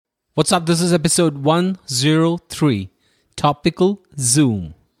What's up? This is episode 103, Topical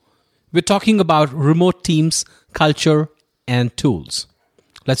Zoom. We're talking about remote teams, culture, and tools.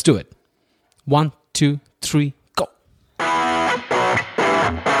 Let's do it. 1, 2, 3, go.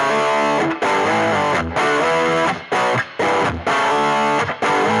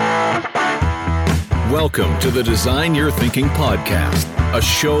 Welcome to the Design Your Thinking podcast, a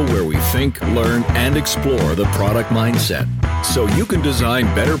show where we think, learn, and explore the product mindset so you can design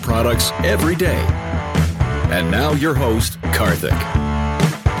better products every day. And now your host, Karthik.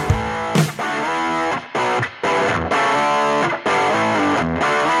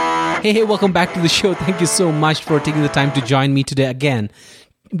 Hey, welcome back to the show. Thank you so much for taking the time to join me today again.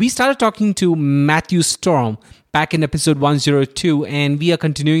 We started talking to Matthew Storm back in episode 102, and we are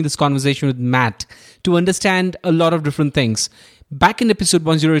continuing this conversation with Matt to understand a lot of different things. Back in episode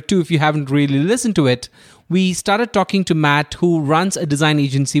 102, if you haven't really listened to it, we started talking to Matt, who runs a design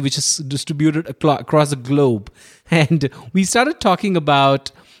agency which is distributed across the globe. And we started talking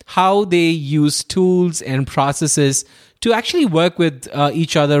about how they use tools and processes to actually work with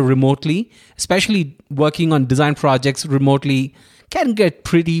each other remotely, especially working on design projects remotely can get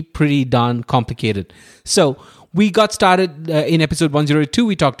pretty darn complicated. So we got started in episode 102.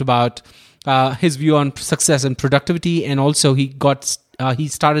 We talked about his view on success and productivity, and also he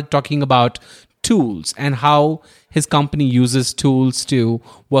started talking about tools and how his company uses tools to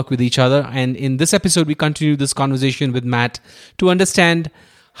work with each other. And in this episode, we continue this conversation with Matt to understand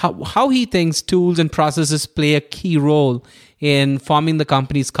how he thinks tools and processes play a key role in forming the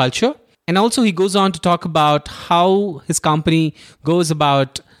company's culture. And also he goes on to talk about how his company goes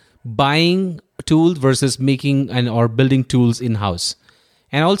about buying tools versus making or building tools in-house.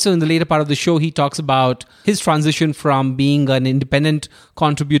 And also in the later part of the show, he talks about his transition from being an independent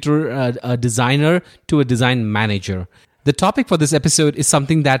contributor, a designer, to a design manager. The topic for this episode is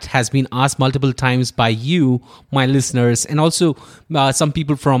something that has been asked multiple times by you, my listeners, and also some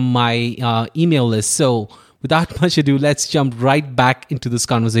people from my email list. So without much ado, let's jump right back into this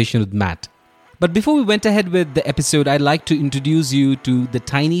conversation with Matt. But before we went ahead with the episode, I'd like to introduce you to the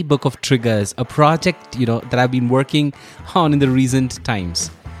Tiny Book of Triggers, a project that I've been working on in the recent times.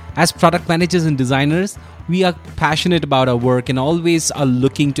 As product managers and designers, we are passionate about our work and always are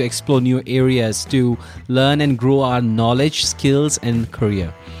looking to explore new areas to learn and grow our knowledge, skills, and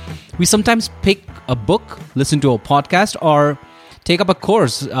career. We sometimes pick a book, listen to a podcast, or take up a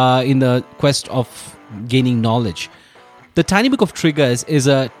course in the quest of gaining knowledge. The Tiny Book of Triggers is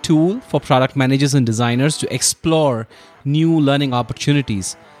a tool for product managers and designers to explore new learning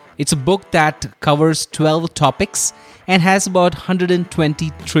opportunities. It's a book that covers 12 topics and has about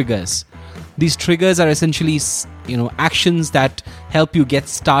 120 triggers. These triggers are essentially, actions that help you get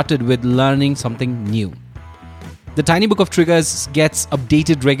started with learning something new. The Tiny Book of Triggers gets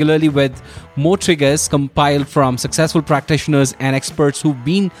updated regularly with more triggers compiled from successful practitioners and experts who've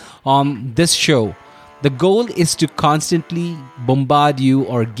been on this show. The goal is to constantly bombard you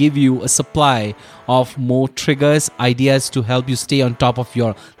or give you a supply of more triggers, ideas to help you stay on top of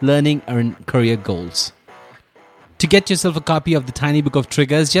your learning and career goals. To get yourself a copy of the Tiny Book of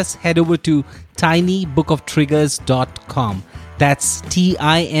Triggers, just head over to tinybookofttriggers.com. That's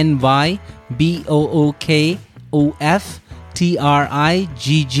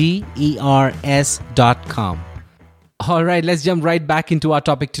tinybookofttriggers.com. All right, let's jump right back into our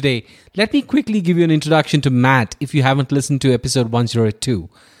topic today. Let me quickly give you an introduction to Matt if you haven't listened to episode 102.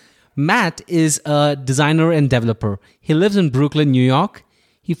 Matt is a designer and developer. He lives in Brooklyn, New York.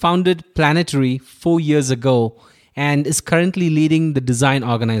 He founded Planetary 4 years ago and is currently leading the design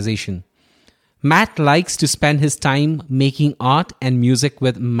organization. Matt likes to spend his time making art and music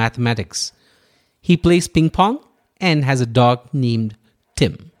with mathematics. He plays ping pong and has a dog named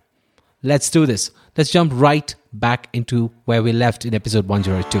Tim. Let's do this. Let's jump right back into where we left in episode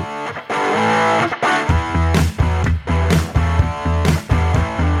 102.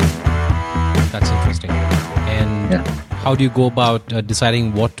 That's interesting. And how do you go about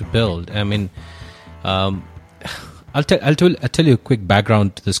deciding what to build? I mean, I'll tell you a quick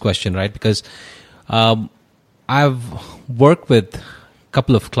background to this question, right? Because I've worked with a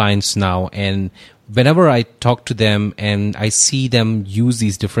couple of clients now, and whenever I talk to them and I see them use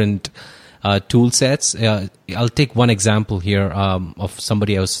these different tool sets, I'll take one example here of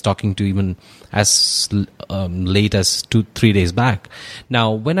somebody I was talking to even as late as 2-3 days back.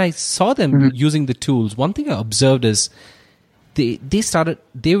 Now, when I saw them using the tools, one thing I observed is they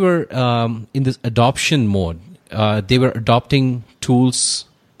were in this adoption mode. They were adopting tools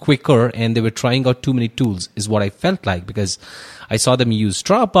quicker and they were trying out too many tools is what I felt like, because I saw them use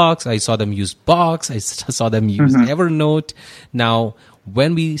Dropbox, I saw them use Box, I saw them use Evernote. Now,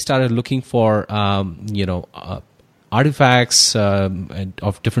 when we started looking for, artifacts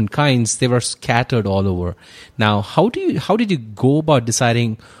of different kinds, they were scattered all over. Now, how did you go about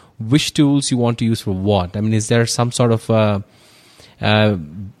deciding which tools you want to use for what? I mean, is there some sort of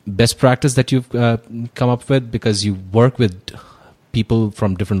best practice that you've come up with, because you work with people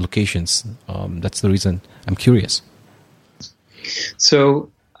from different locations? That's the reason I'm curious. So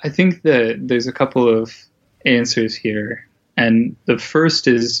I think that there's a couple of answers here, and the first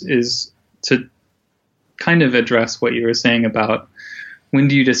is to kind of address what you were saying about when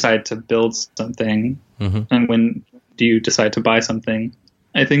do you decide to build something, and when do you decide to buy something.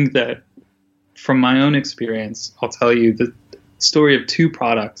 I think that from my own experience, I'll tell you the story of two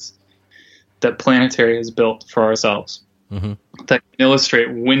products that Planetary has built for ourselves that can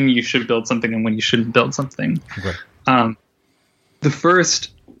illustrate when you should build something and when you shouldn't build something. Okay. The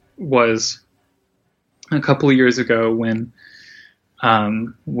first was a couple of years ago when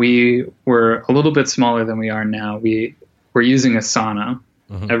we were a little bit smaller than we are now. We were using Asana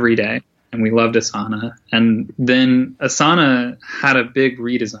every day, and we loved Asana. And then Asana had a big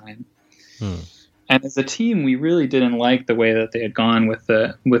redesign. And as a team, we really didn't like the way that they had gone with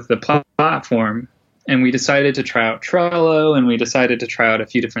the platform. And we decided to try out Trello, and we decided to try out a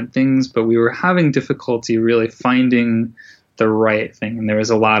few different things, but we were having difficulty really finding the right thing. And there was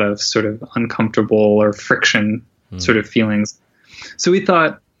a lot of sort of uncomfortable or friction sort of feelings. So we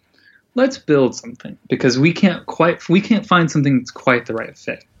thought, let's build something, because we can't find something that's quite the right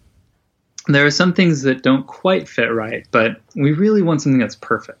fit. There are some things that don't quite fit right, but we really want something that's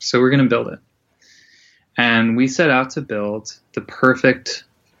perfect. So we're going to build it. And we set out to build the perfect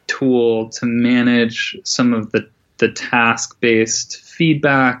tool to manage some of the task-based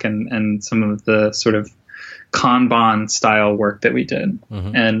feedback and some of the sort of Kanban style work that we did.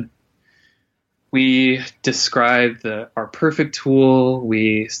 And we described our perfect tool.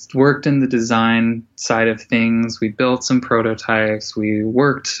 We worked in the design side of things. We built some prototypes. We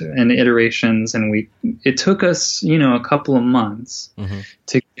worked in iterations, and it took us, a couple of months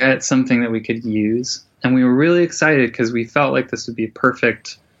to get something that we could use. And we were really excited because we felt like this would be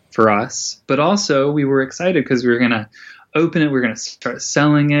perfect for us. But also we were excited because we were going to open it. We were going to start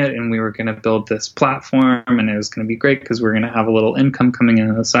selling it, and we were going to build this platform, and it was going to be great because we were going to have a little income coming in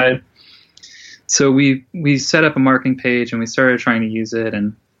on the side. So we set up a marketing page, and we started trying to use it.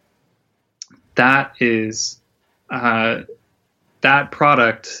 And that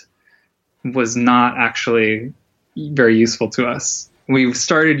product was not actually very useful to us. We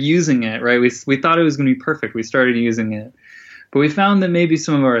started using it, right? We thought it was going to be perfect. We started using it, but we found that maybe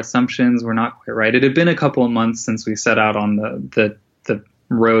some of our assumptions were not quite right. It had been a couple of months since we set out on the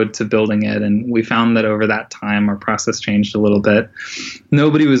road to building it, and we found that over that time our process changed a little bit.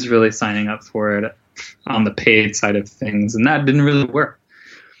 Nobody was really signing up for it on the paid side of things, and that didn't really work.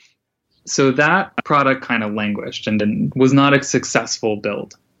 So that product kind of languished and was not a successful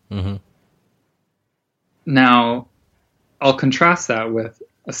build. Now, I'll contrast that with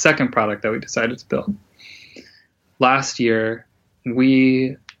a second product that we decided to build. Last year,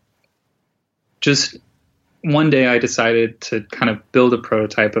 one day I decided to kind of build a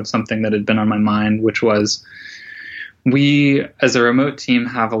prototype of something that had been on my mind, which was, we as a remote team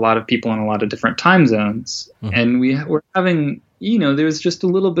have a lot of people in a lot of different time zones. And we were having, there was just a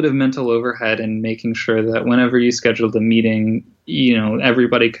little bit of mental overhead in making sure that whenever you scheduled a meeting,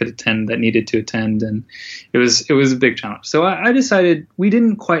 everybody could attend that needed to attend. And it was a big challenge. So I decided we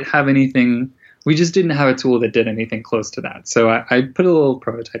didn't quite have anything. We just didn't have a tool that did anything close to that. So I put a little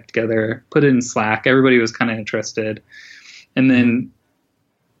prototype together, put it in Slack. Everybody was kind of interested. And then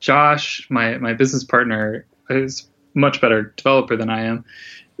Josh, my business partner, is a much better developer than I am,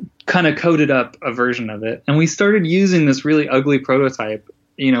 kind of coded up a version of it. And we started using this really ugly prototype,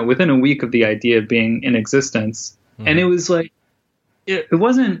 within a week of the idea being in existence. And it was like, it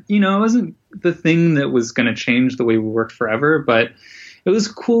wasn't the thing that was going to change the way we worked forever, but it was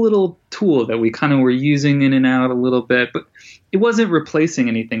a cool little tool that we kind of were using in and out a little bit, but it wasn't replacing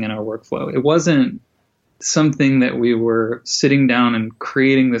anything in our workflow. It wasn't something that we were sitting down and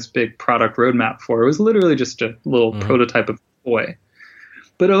creating this big product roadmap for. It was literally just a little prototype of a toy.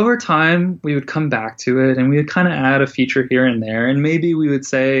 But over time, we would come back to it, and we would kind of add a feature here and there. And maybe we would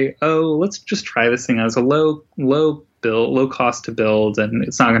say, oh, let's just try this thing as a low cost to build, and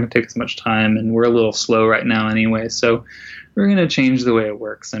it's not going to take as much time, and we're a little slow right now anyway. So we're going to change the way it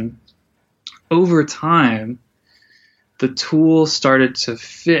works. And over time, the tool started to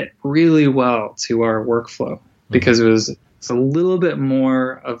fit really well to our workflow because it's a little bit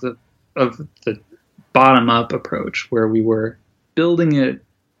more of the bottom up approach, where we were building it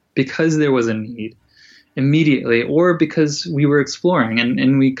because there was a need, immediately, or because we were exploring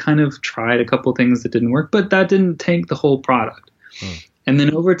and we kind of tried a couple things that didn't work, but that didn't tank the whole product. And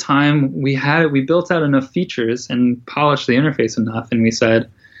then over time, we built out enough features and polished the interface enough, and we said,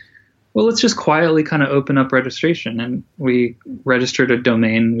 well, let's just quietly kind of open up registration. And we registered a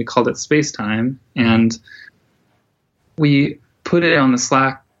domain. We called it Spacetime, and we put it on the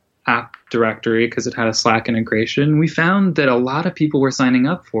Slack app directory because it had a Slack integration. We found that a lot of people were signing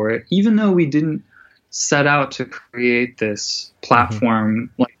up for it, even though we didn't set out to create this platform.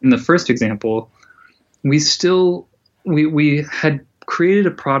 Like in the first example, we had created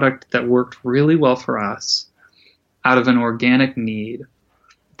a product that worked really well for us out of an organic need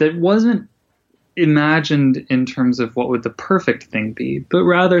that wasn't imagined in terms of what would the perfect thing be, but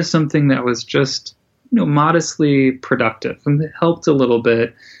rather something that was just, modestly productive, and it helped a little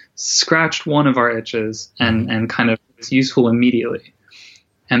bit, scratched one of our itches, and kind of was useful immediately.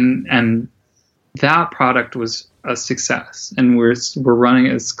 And that product was a success, and we're running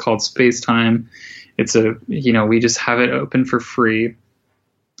it. It's called Spacetime. It's we just have it open for free,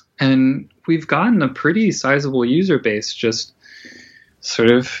 and we've gotten a pretty sizable user base just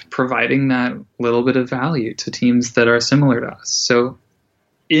sort of providing that little bit of value to teams that are similar to us. So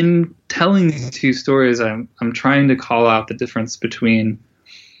in telling these two stories, I'm trying to call out the difference between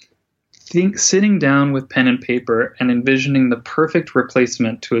sitting down with pen and paper and envisioning the perfect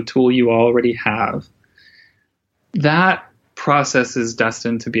replacement to a tool you already have. That process is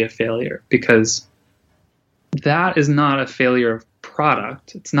destined to be a failure, because that is not a failure of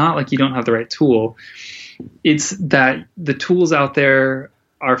product. It's not like you don't have the right tool. It's that the tools out there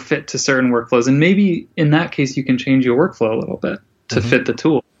are fit to certain workflows, and maybe in that case you can change your workflow a little bit to fit the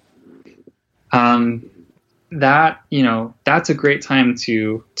tool. That's a great time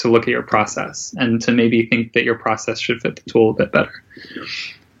to look at your process and to maybe think that your process should fit the tool a bit better.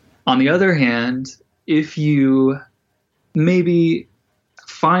 On the other hand, if you maybe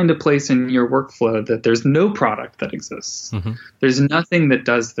find a place in your workflow that there's no product that exists, there's nothing that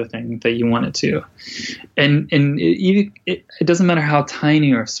does the thing that you want it to, and it doesn't matter how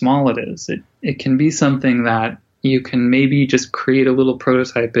tiny or small it is. It can be something that you can maybe just create a little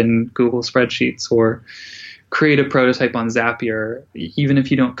prototype in Google Spreadsheets, or create a prototype on Zapier. Even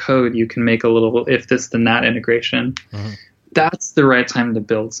if you don't code, you can make a little if this then that integration. That's the right time to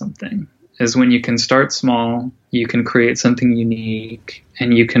build something, is when you can start small, you can create something unique,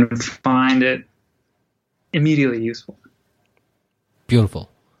 and you can find it immediately useful. Beautiful.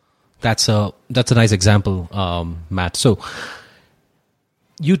 That's a nice example, Matt. So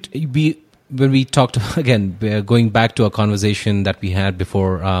when we talked, again, going back to a conversation that we had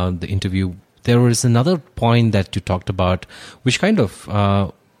before the interview, there was another point that you talked about, which kind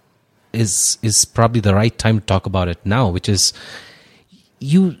of is probably the right time to talk about it now, which is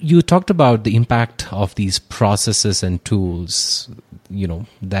you talked about the impact of these processes and tools,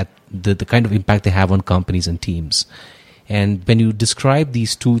 that the kind of impact they have on companies and teams. And when you describe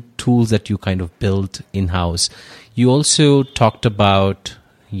these two tools that you kind of built in-house, you also talked about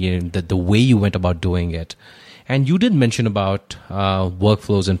the way you went about doing it. And you did mention about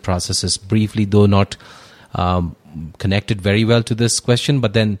workflows and processes briefly, though not connected very well to this question.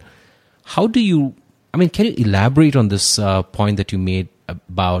 But then can you elaborate on this point that you made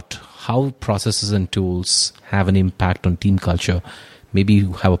about how processes and tools have an impact on team culture? Maybe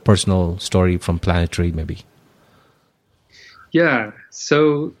you have a personal story from Planetary, maybe. Yeah,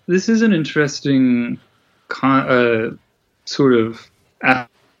 so this is an interesting sort of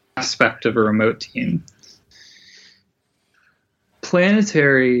aspect of a remote team.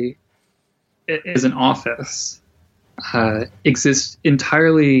 Planetary as an office exists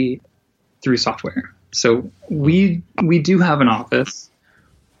entirely through software. So we do have an office.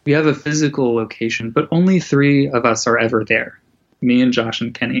 We have a physical location, but only 3 of us are ever there. Me and Josh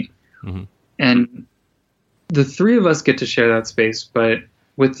and Kenny. And the 3 of us get to share that space, but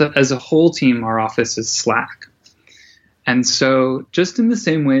as a whole team, our office is Slack. And so just in the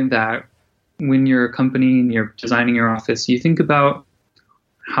same way that when you're a company and you're designing your office, you think about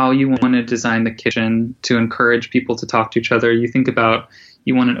how you want to design the kitchen to encourage people to talk to each other. You think about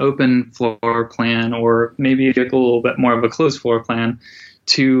you want an open floor plan, or maybe a little bit more of a closed floor plan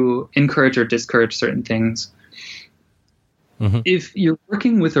to encourage or discourage certain things. If you're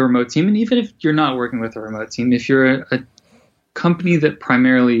working with a remote team, and even if you're not working with a remote team, if you're a company that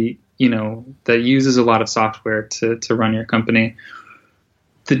primarily, that uses a lot of software to run your company,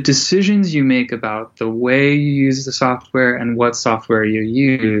 the decisions you make about the way you use the software and what software you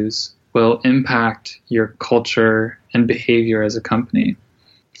use will impact your culture and behavior as a company.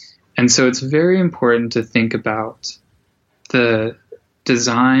 And so it's very important to think about the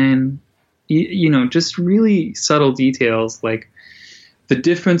design, just really subtle details like the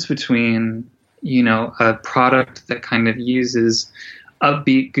difference between, a product that kind of uses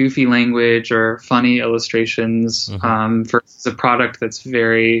upbeat, goofy language or funny illustrations versus a product that's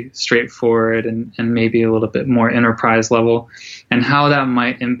very straightforward and maybe a little bit more enterprise level, and how that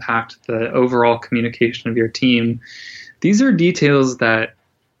might impact the overall communication of your team. These are details that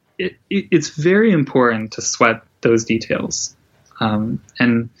it's very important to sweat those details.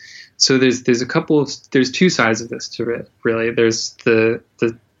 And so there's two sides of this to it, really. There's the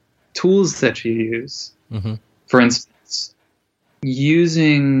tools that you use. For instance,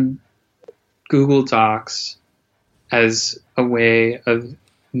 using Google Docs as a way of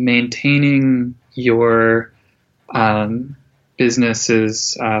maintaining your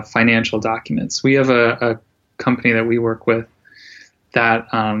business's financial documents. We have a company that we work with that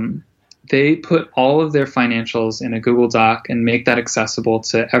they put all of their financials in a Google Doc and make that accessible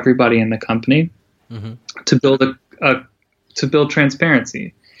to everybody in the company to build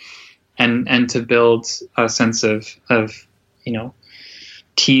transparency and to build a sense of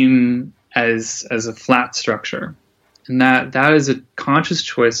team as a flat structure. And that is a conscious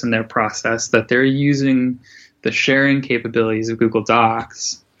choice in their process, that they're using the sharing capabilities of Google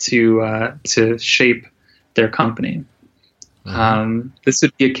Docs to shape their company. This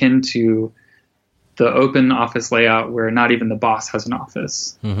would be akin to the open office layout where not even the boss has an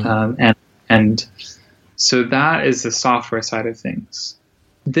office. And so that is the software side of things.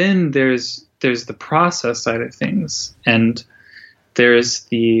 Then there's the process side of things, and there's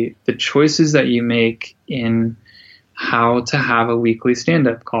the choices that you make in how to have a weekly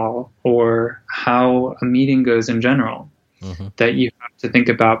stand-up call or how a meeting goes in general that you have to think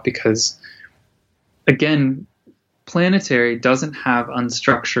about, because again, Planetary doesn't have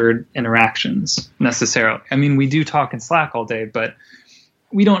unstructured interactions necessarily. I mean, we do talk in Slack all day, but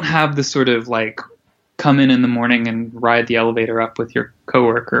we don't have the sort of like come in the morning and ride the elevator up with your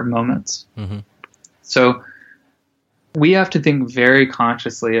coworker moments. So we have to think very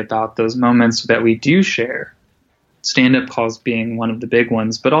consciously about those moments that we do share, stand-up calls being one of the big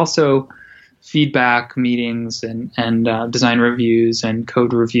ones, but also feedback meetings and design reviews and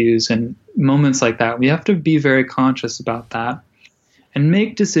code reviews and moments like that. We have to be very conscious about that and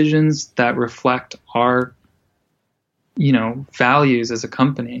make decisions that reflect our, values as a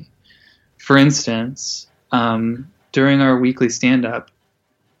company. For instance, during our weekly stand-up,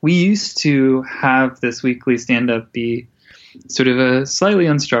 we used to have this weekly stand-up be sort of a slightly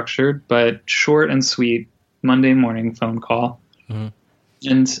unstructured but short and sweet Monday morning phone call.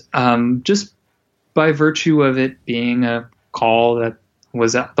 And just by virtue of it being a call that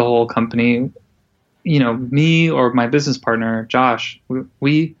was at the whole company, me or my business partner, Josh,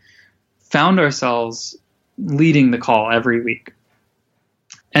 we found ourselves leading the call every week.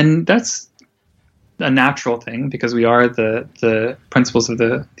 And that's a natural thing because we are the principals of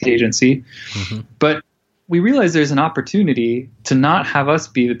the agency. But we realize there's an opportunity to not have us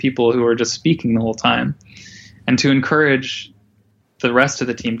be the people who are just speaking the whole time and to encourage the rest of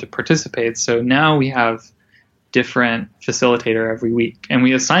the team to participate. So now we have different facilitator every week, and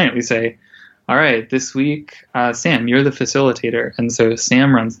we assign it. We say, all right, this week, Sam, you're the facilitator. And so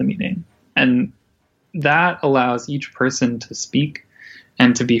Sam runs the meeting, and that allows each person to speak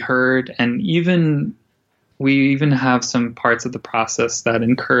and to be heard. And we even have some parts of the process that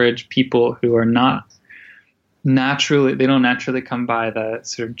encourage people who are not they don't naturally come by the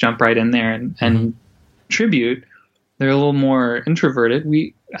sort of jump right in there and contribute. They're a little more introverted.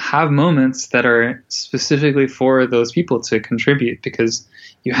 We have moments that are specifically for those people to contribute, because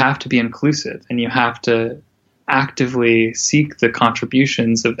you have to be inclusive and you have to actively seek the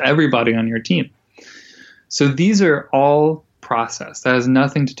contributions of everybody on your team. So these are all process. That has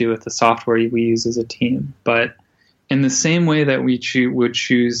nothing to do with the software we use as a team. But in the same way that we would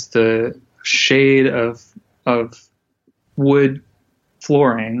choose the shade of wood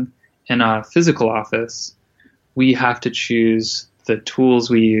flooring in a physical office, we have to choose the tools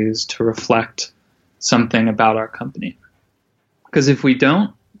we use to reflect something about our company. Because if we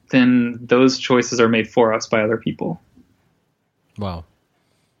don't, then those choices are made for us by other people. Wow.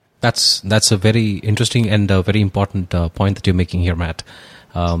 That's a very interesting and a very important point that you're making here, Matt.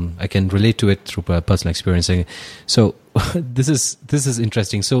 I can relate to it through personal experience. So this is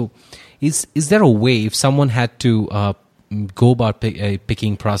interesting. So is there a way, if someone had to go about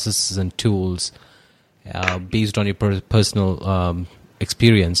picking processes and tools based on your personal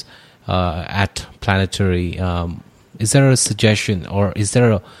experience at Planetary, is there a suggestion or is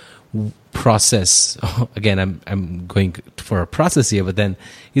there a process? Again, I'm going for a process here, but then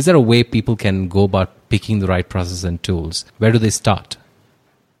is there a way people can go about picking the right process and tools? Where do they start?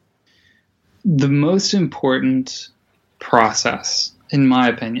 the most important process, in my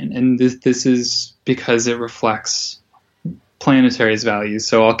opinion, and this is because it reflects Planetary's values.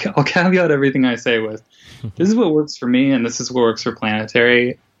 So I'll caveat everything I say with, this is what works for me and this is what works for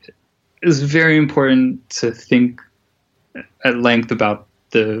Planetary. It's very important to think at length about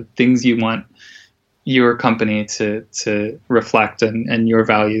the things you want your company to reflect and your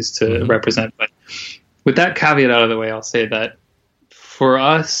values to represent. But with that caveat out of the way, I'll say that for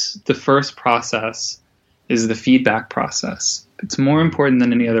us, the first process is the feedback process. It's more important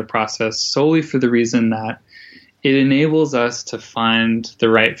than any other process solely for the reason that it enables us to find the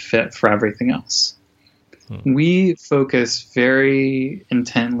right fit for everything else. We focus very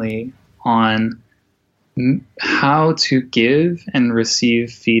intently on how to give and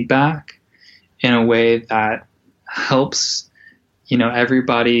receive feedback in a way that helps,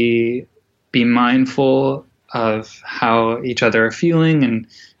 everybody be mindful of how each other are feeling and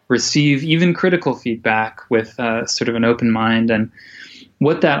receive even critical feedback with sort of an open mind. And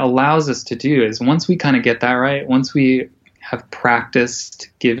what that allows us to do is once we kind of get that right, once we have practiced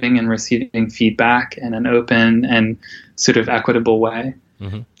giving and receiving feedback in an open and sort of equitable way,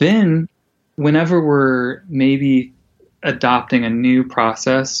 then whenever we're maybe adopting a new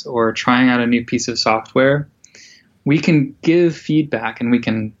process or trying out a new piece of software, we can give feedback and we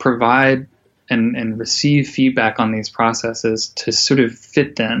can provide and receive feedback on these processes to sort of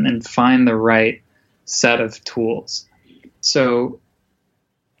fit them and find the right set of tools. So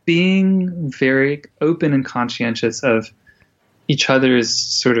being very open and conscientious of each other's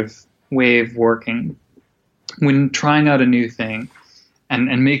sort of way of working when trying out a new thing,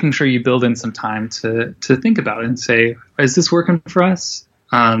 and making sure you build in some time to think about it and say, is this working for us?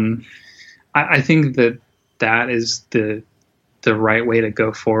 I think that is the right way to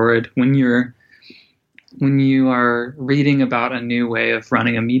go forward. When you are reading about a new way of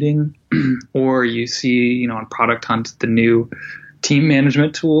running a meeting, or you see, on Product Hunt, the new team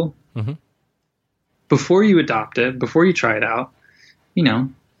management tool, before you adopt it, before you try it out,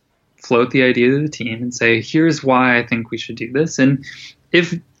 float the idea to the team and say, here's why I think we should do this. And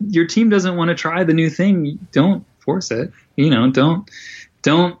if your team doesn't want to try the new thing, don't force it.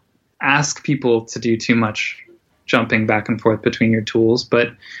 Don't ask people to do too much jumping back and forth between your tools.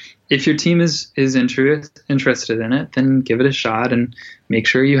 But if your team is interested in it, then give it a shot and make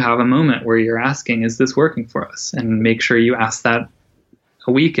sure you have a moment where you're asking, is this working for us? And make sure you ask that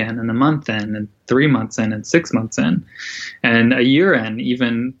a week in and a month in and 3 months in and 6 months in and a year in.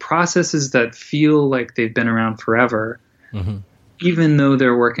 Even processes that feel like they've been around forever, even though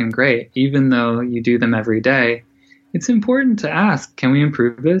they're working great, even though you do them every day, it's important to ask, can we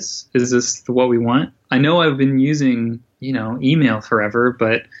improve this? Is this what we want? I know I've been using, email forever,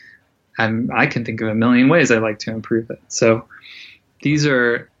 but I can think of a million ways I'd like to improve it. So these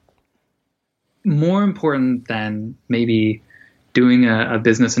are more important than maybe doing a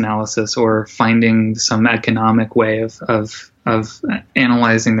business analysis or finding some economic way of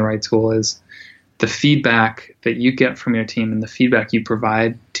analyzing the right tool. Is the feedback that you get from your team and the feedback you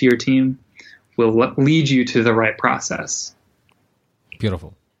provide to your team will lead you to the right process.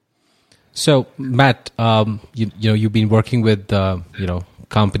 Beautiful. So, Matt, you've been working with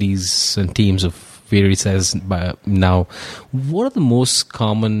companies and teams of various sizes by now. What are the most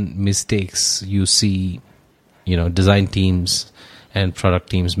common mistakes you see, design teams and product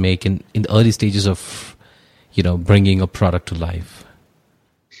teams make in the early stages of, bringing a product to life?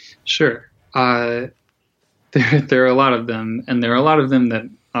 Sure. There are a lot of them, and there are a lot of them that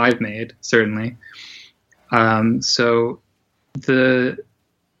I've made, certainly. So the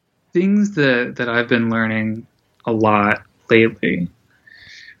things that I've been learning a lot lately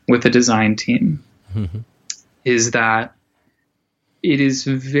with the design team is that it is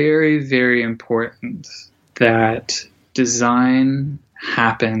very, very important that design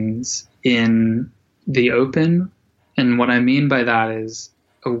happens in the open. And what I mean by that is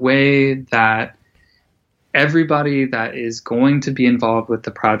a way that everybody that is going to be involved with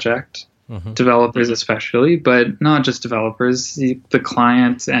the project, developers especially, but not just developers, the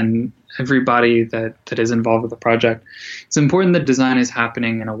client and everybody that is involved with the project, it's important that design is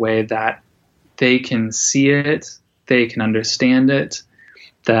happening in a way that they can see it, they can understand it,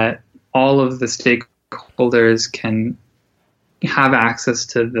 that all of the stakeholders can have access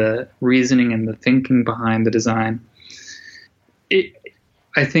to the reasoning and the thinking behind the design.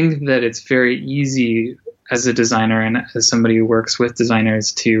 I think that it's very easy as a designer and as somebody who works with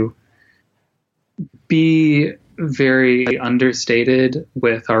designers to be very understated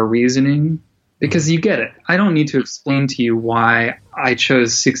with our reasoning, because you get it. I don't need to explain to you why I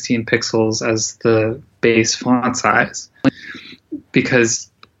chose 16 pixels as the base font size, because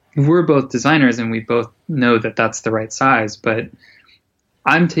we're both designers and we both know that that's the right size, but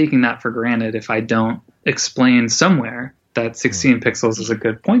I'm taking that for granted if I don't explain somewhere that 16 pixels is a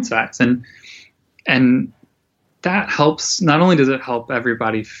good point size. And that helps. Not only does it help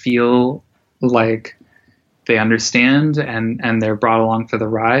everybody feel like they understand and they're brought along for the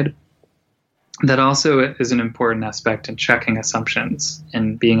ride, that also is an important aspect in checking assumptions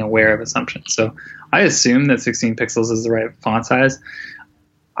and being aware of assumptions. So I assume that 16 pixels is the right font size.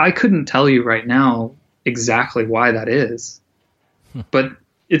 I couldn't tell you right now exactly why that is, but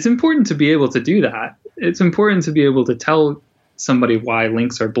it's important to be able to do that. It's important to be able to tell somebody why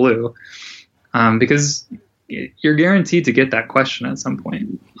links are blue, because you're guaranteed to get that question at some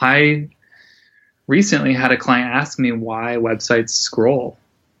point. I recently had a client ask me why websites scroll.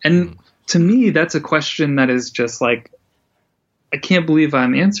 And to me, that's a question that is just like, I can't believe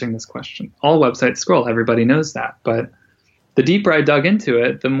I'm answering this question. All websites scroll. Everybody knows that. But the deeper I dug into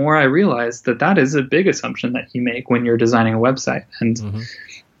it, the more I realized that that is a big assumption that you make when you're designing a website. And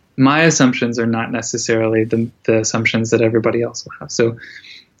my assumptions are not necessarily the assumptions that everybody else will have. So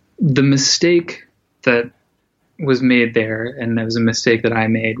the mistake that was made there, and it was a mistake that I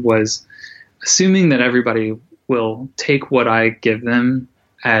made, was assuming that everybody will take what I give them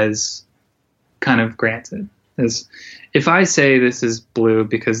as kind of granted. As if I say this is blue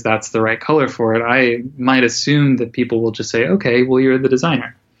because that's the right color for it, I might assume that people will just say, okay, well, you're the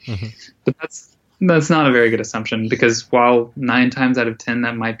designer. But that's not a very good assumption, because while 9 times out of 10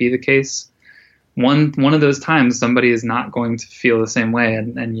 that might be the case, one of those times somebody is not going to feel the same way,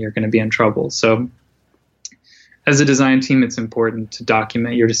 and you're going to be in trouble. So as a design team, it's important to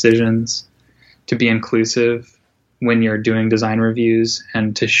document your decisions, to be inclusive when you're doing design reviews,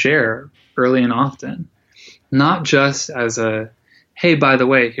 and to share early and often. Not just as a, hey, by the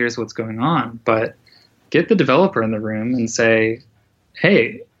way, here's what's going on, but get the developer in the room and say,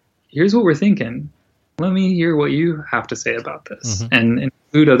 hey, here's what we're thinking. Let me hear what you have to say about this, and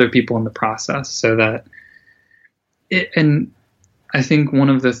include other people in the process, so that and I think one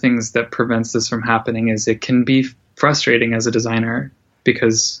of the things that prevents this from happening is it can be frustrating as a designer,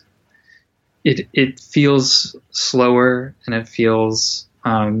 because it feels slower, and it feels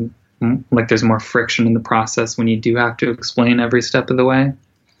like there's more friction in the process when you do have to explain every step of the way.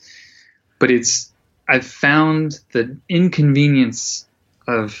 But I've found the inconvenience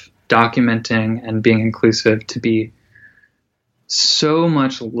of documenting and being inclusive to be so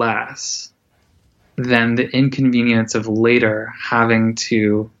much less than the inconvenience of later having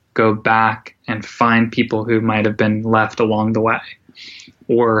to go back and find people who might have been left along the way,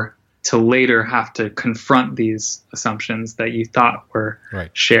 or to later have to confront these assumptions that you thought were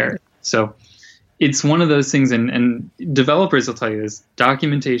shared. So it's one of those things, and developers will tell you this: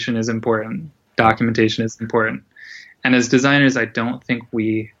 documentation is important. Documentation is important. And as designers, I don't think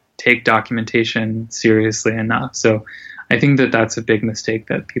we take documentation seriously enough. So I think that that's a big mistake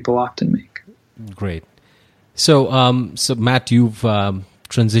that people often make. Great. So Matt, you've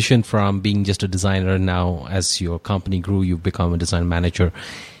transitioned from being just a designer. Now, as your company grew, you've become a design manager.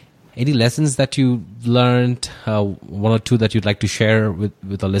 Any lessons that you learned, one or two that you'd like to share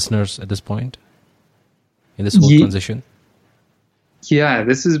with our listeners at this point in this whole transition? Yeah,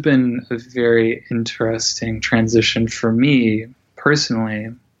 this has been a very interesting transition for me personally,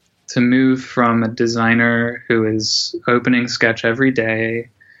 to move from a designer who is opening Sketch every day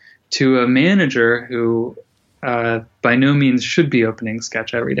to a manager who by no means should be opening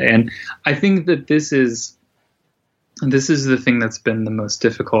Sketch every day. And I think that this is the thing that's been the most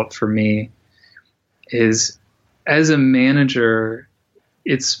difficult for me, is as a manager,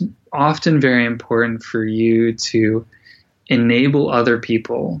 it's often very important for you to enable other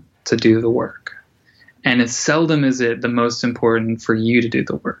people to do the work. And as seldom is it the most important for you to do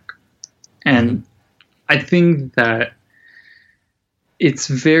the work. And I think that it's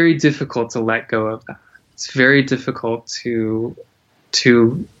very difficult to let go of that. It's very difficult to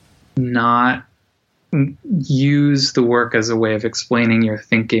not use the work as a way of explaining your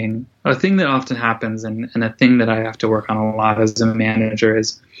thinking. A thing that often happens, and a thing that I have to work on a lot as a manager,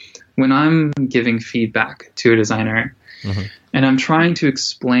 is when I'm giving feedback to a designer and I'm trying to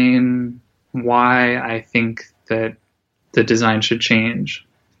explain why I think that the design should change,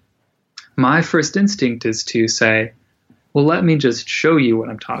 my first instinct is to say, well, let me just show you what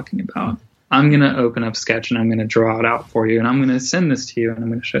I'm talking about. I'm going to open up Sketch and I'm going to draw it out for you, and I'm going to send this to you, and I'm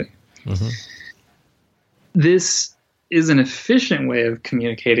going to show you. This is an efficient way of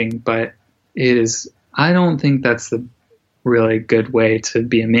communicating, but I don't think that's the really good way to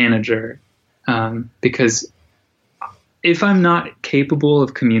be a manager, because if I'm not capable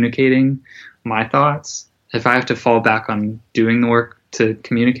of communicating my thoughts, if I have to fall back on doing the work to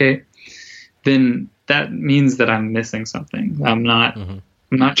communicate, then that means that I'm missing something. I'm not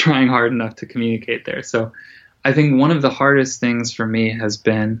trying hard enough to communicate there. So I think one of the hardest things for me has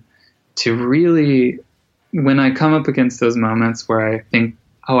been to really, when I come up against those moments where I think,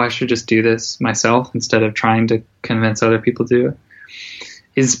 oh, I should just do this myself instead of trying to convince other people to do it,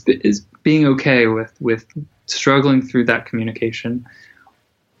 is being okay with struggling through that communication.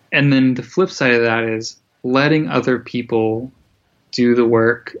 And then the flip side of that is letting other people do the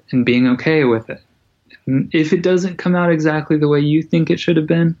work and being okay with it. And if it doesn't come out exactly the way you think it should have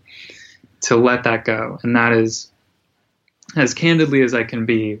been, to let that go. And that is, as candidly as I can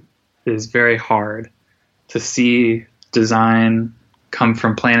be, is very hard to see design come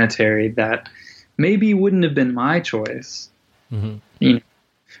from Planetary that maybe wouldn't have been my choice. You know?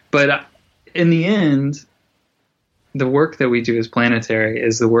 But in the end, the work that we do as Planetary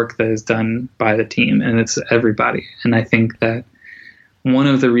is the work that is done by the team, and it's everybody. And I think that one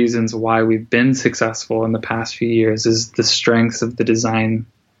of the reasons why we've been successful in the past few years is the strengths of the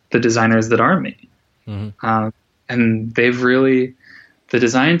designers that are me. And they've really, the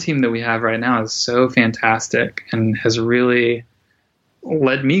design team that we have right now is so fantastic and has really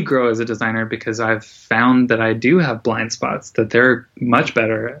let me grow as a designer, because I've found that I do have blind spots, that they're much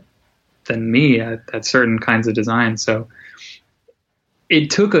better than me at certain kinds of design. So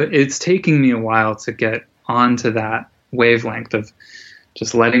it's taking me a while to get onto that wavelength of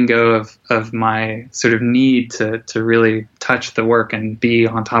just letting go of my sort of need to really touch the work and be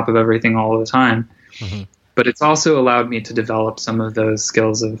on top of everything all the time. But it's also allowed me to develop some of those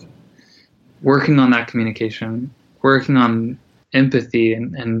skills of working on that communication, working on empathy,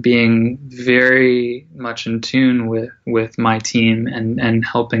 and being very much in tune with my team and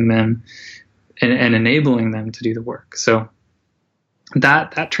helping them and enabling them to do the work. So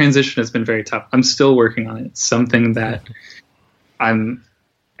that transition has been very tough. I'm still working on it. It's something that I'm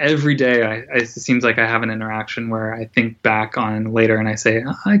every day. It seems like I have an interaction where I think back on later and I say,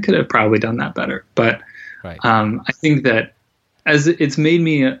 oh, I could have probably done that better. But I think that as it's made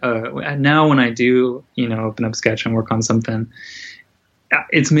me now when I do, open up Sketch and work on something,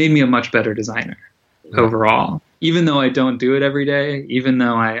 it's made me a much better designer overall. Even though I don't do it every day, even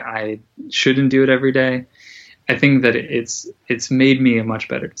though I shouldn't do it every day, I think that it's made me a much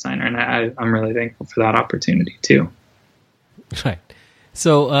better designer, and I'm really thankful for that opportunity too. Right.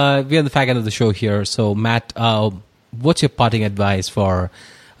 So we're on the fag end of the show here. So Matt, what's your parting advice for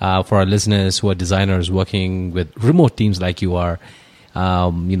our listeners who are designers working with remote teams like you are?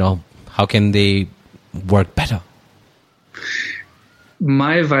 How can they work better?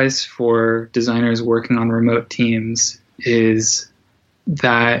 My advice for designers working on remote teams is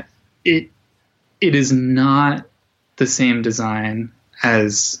that it is not the same design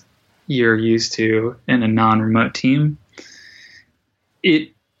as you're used to in a non-remote team.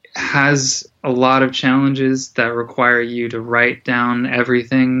 It has a lot of challenges that require you to write down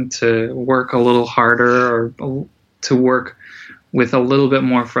everything, to work a little harder, or to work with a little bit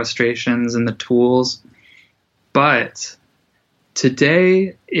more frustrations in the tools. But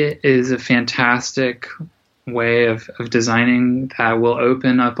today, it is a fantastic way of designing that will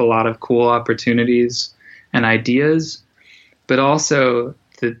open up a lot of cool opportunities and ideas, but also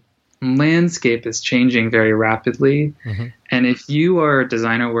the landscape is changing very rapidly. And if you are a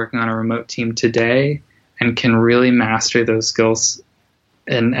designer working on a remote team today and can really master those skills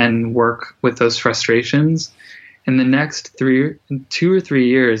and work with those frustrations, in the next 2 or 3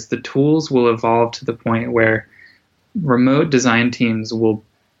 years, the tools will evolve to the point where remote design teams will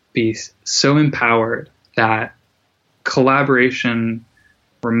be so empowered that collaboration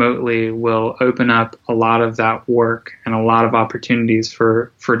remotely will open up a lot of that work and a lot of opportunities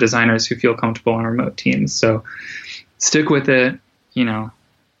for designers who feel comfortable on remote teams. So stick with it.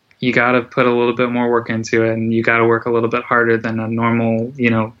 You got to put a little bit more work into it, and you got to work a little bit harder than a normal,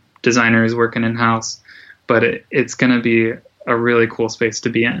 designer who's working in-house. But it's going to be a really cool space to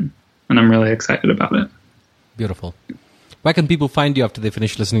be in, and I'm really excited about it. Beautiful. Where can people find you after they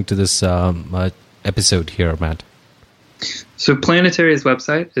finish listening to this episode here, Matt? So Planetary's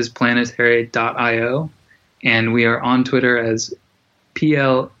website is planetary.io, and we are on Twitter as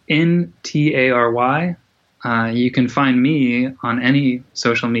PLNTARY. You can find me on any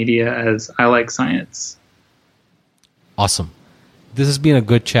social media as I Like Science. Awesome. This has been a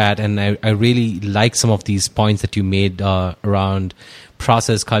good chat, and I really like some of these points that you made around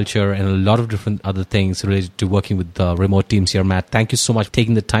process, culture, and a lot of different other things related to working with the remote teams here, Matt. Thank you so much for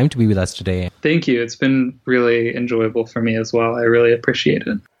taking the time to be with us today. Thank you. It's been really enjoyable for me as well. I really appreciate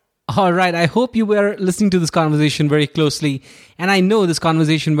it. All right. I hope you were listening to this conversation very closely. And I know this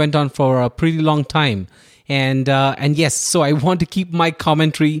conversation went on for a pretty long time. And yes, so I want to keep my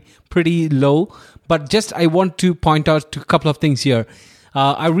commentary pretty low, but just I want to point out a couple of things here.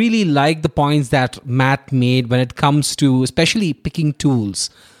 I really like the points that Matt made when it comes to especially picking tools.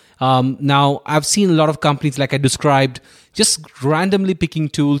 Now, I've seen a lot of companies, like I described, just randomly picking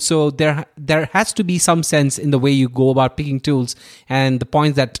tools. So there has to be some sense in the way you go about picking tools. And the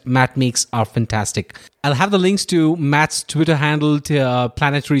points that Matt makes are fantastic. I'll have the links to Matt's Twitter handle, to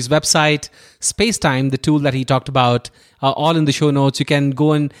Planetary's website, Spacetime, the tool that he talked about, all in the show notes. You can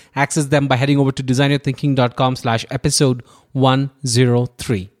go and access them by heading over to designyourthinking.com/episode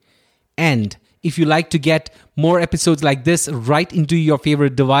 103. And if you like to get more episodes like this right into your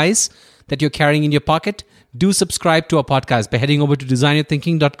favorite device that you're carrying in your pocket, do subscribe to our podcast by heading over to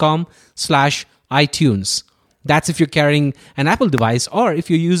designyourthinking.com/iTunes. That's if you're carrying an Apple device, or if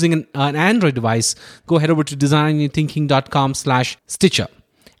you're using an Android device, go head over to designyourthinking.com/Stitcher.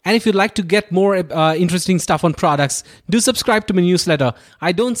 And if you'd like to get more interesting stuff on products, do subscribe to my newsletter.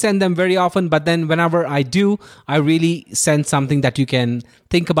 I don't send them very often, but then whenever I do, I really send something that you can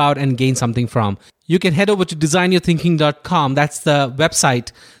think about and gain something from. You can head over to designyourthinking.com. That's the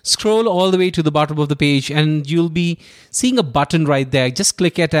website. Scroll all the way to the bottom of the page and you'll be seeing a button right there. Just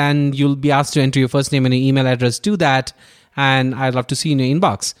click it and you'll be asked to enter your first name and your email address. Do that, and I'd love to see you in your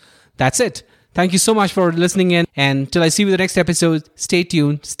inbox. That's it. Thank you so much for listening in. And till I see you in the next episode, stay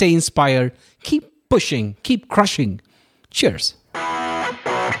tuned, stay inspired, keep pushing, keep crushing. Cheers.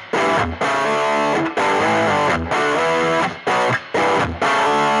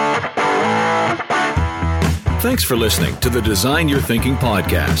 Thanks for listening to the Design Your Thinking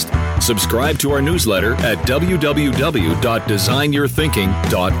podcast. Subscribe to our newsletter at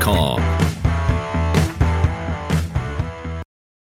www.designyourthinking.com.